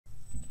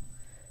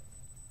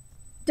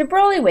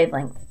Debroglie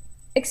wavelength,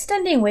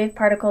 extending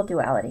wave-particle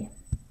duality.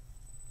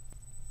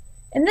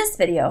 In this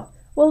video,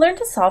 we'll learn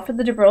to solve for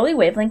the de Broglie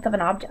wavelength of an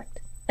object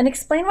and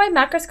explain why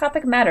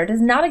macroscopic matter does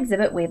not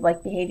exhibit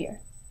wave-like behavior.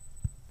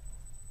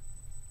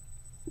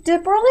 De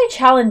Broglie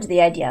challenged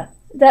the idea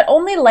that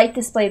only light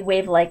displayed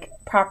wave-like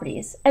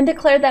properties and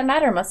declared that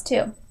matter must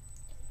too.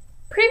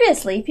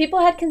 Previously, people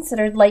had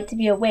considered light to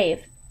be a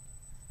wave,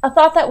 a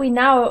thought that we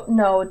now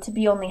know to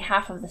be only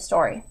half of the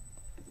story,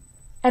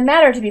 and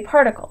matter to be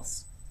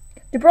particles.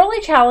 De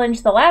Broglie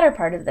challenged the latter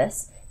part of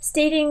this,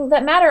 stating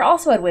that matter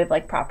also had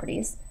wave-like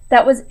properties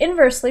that was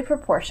inversely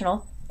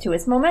proportional to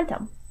its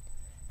momentum.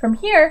 From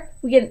here,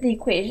 we get the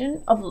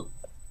equation of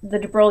the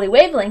de Broglie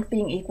wavelength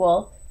being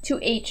equal to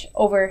h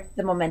over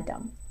the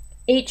momentum,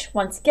 h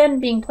once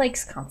again being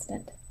Planck's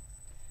constant.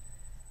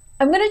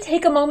 I'm going to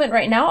take a moment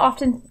right now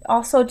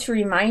also to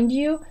remind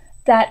you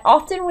that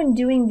often when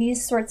doing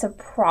these sorts of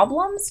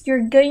problems,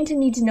 you're going to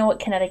need to know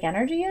what kinetic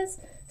energy is.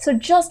 So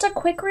just a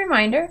quick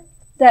reminder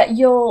that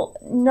you'll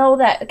know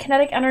that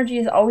kinetic energy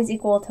is always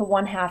equal to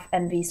 1/2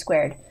 mv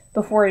squared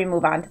before we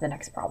move on to the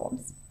next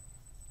problems.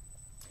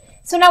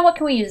 So now what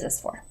can we use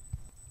this for?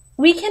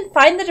 We can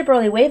find the de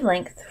Broglie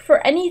wavelength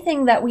for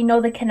anything that we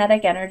know the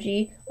kinetic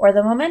energy or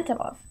the momentum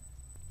of.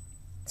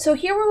 So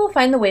here we will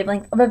find the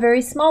wavelength of a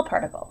very small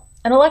particle,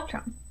 an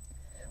electron.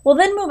 We'll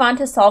then move on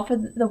to solve for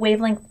the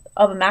wavelength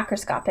of a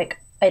macroscopic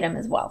item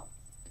as well.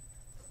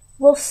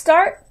 We'll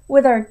start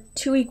with our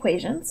two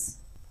equations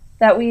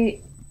that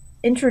we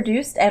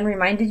introduced and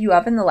reminded you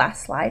of in the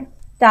last slide.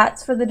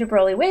 That's for the de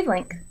Broglie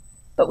wavelength,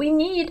 but we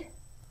need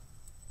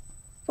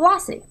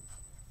velocity.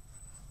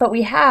 But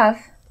we have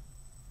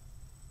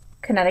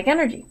kinetic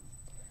energy.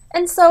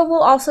 And so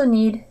we'll also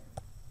need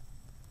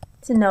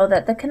to know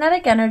that the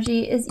kinetic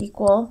energy is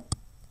equal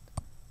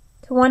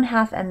to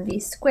 1/2 mv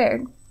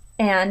squared.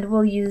 And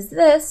we'll use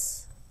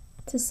this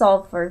to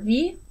solve for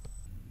v,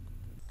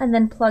 and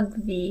then plug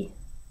v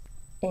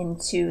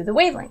into the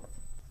wavelength.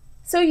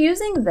 So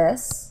using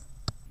this,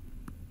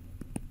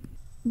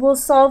 we'll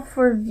solve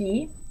for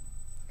v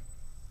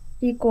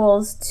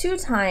equals 2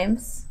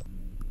 times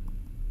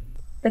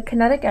the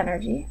kinetic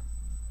energy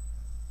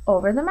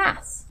over the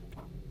mass.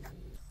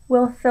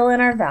 We'll fill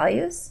in our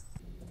values.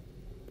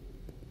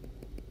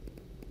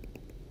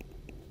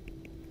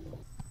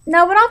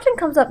 Now, what often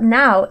comes up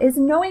now is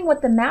knowing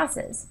what the mass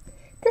is.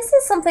 This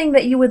is something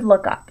that you would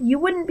look up. You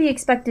wouldn't be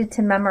expected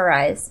to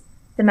memorize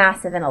the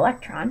mass of an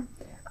electron,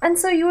 and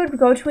so you would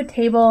go to a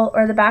table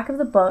or the back of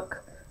the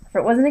book, if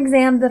it was an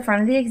exam, the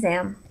front of the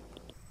exam,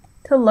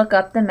 to look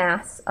up the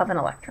mass of an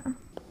electron.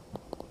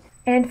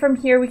 And from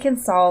here we can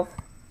solve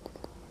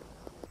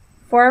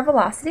for our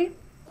velocity,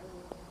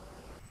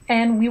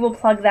 and we will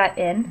plug that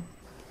in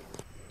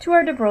to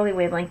our de Broglie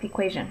wavelength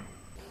equation.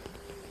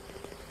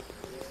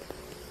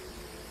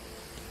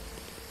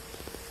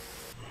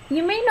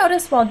 You may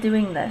notice while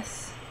doing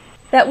this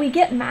that we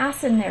get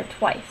mass in there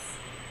twice.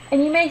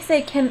 And you may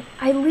say, can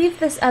I leave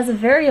this as a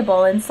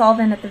variable and solve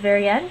in at the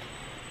very end?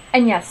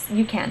 And yes,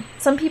 you can.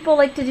 Some people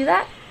like to do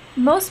that.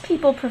 Most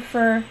people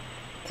prefer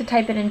to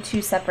type it in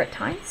 2 separate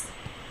times.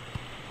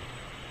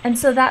 And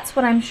so that's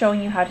what I'm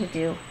showing you how to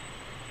do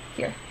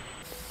here.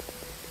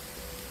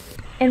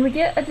 And we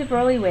get a de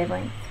Broglie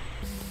wavelength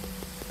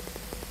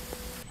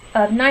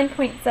of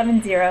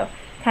 9.70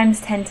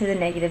 times 10 to the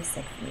negative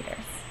 6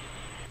 meters.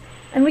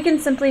 And we can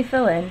simply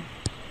fill in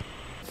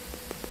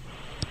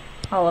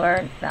all of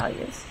our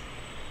values.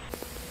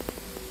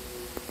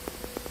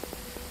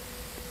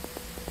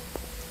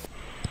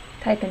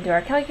 Type into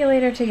our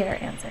calculator to get our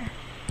answer.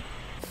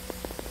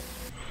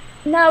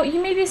 Now,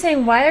 you may be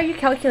saying, why are you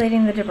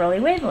calculating the de Broglie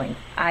wavelength?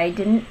 I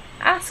didn't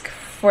ask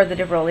for the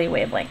de Broglie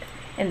wavelength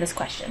in this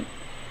question.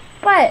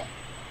 But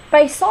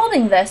by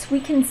solving this, we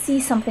can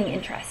see something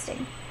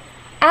interesting.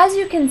 As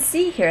you can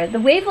see here, the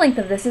wavelength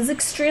of this is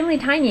extremely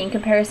tiny in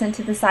comparison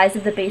to the size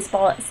of the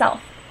baseball itself.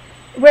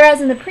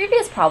 Whereas in the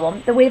previous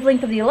problem, the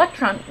wavelength of the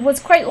electron was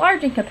quite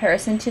large in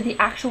comparison to the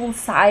actual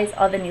size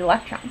of an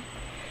electron.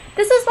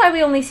 This is why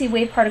we only see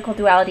wave-particle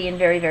duality in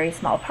very, very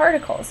small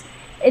particles.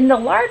 In the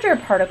larger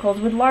particles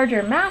with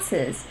larger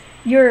masses,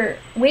 your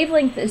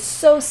wavelength is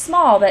so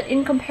small that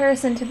in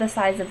comparison to the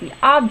size of the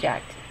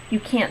object,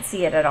 you can't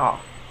see it at all.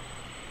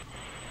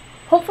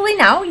 Hopefully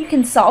now you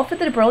can solve for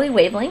the de Broglie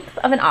wavelength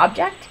of an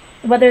object,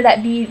 whether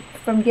that be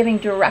from being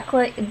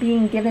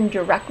given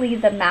directly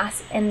the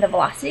mass and the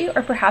velocity,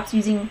 or perhaps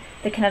using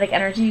the kinetic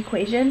energy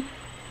equation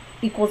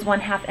equals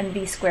 1/2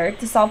 mv squared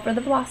to solve for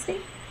the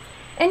velocity.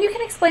 And you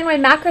can explain why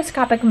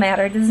macroscopic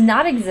matter does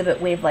not exhibit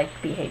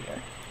wave-like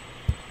behavior.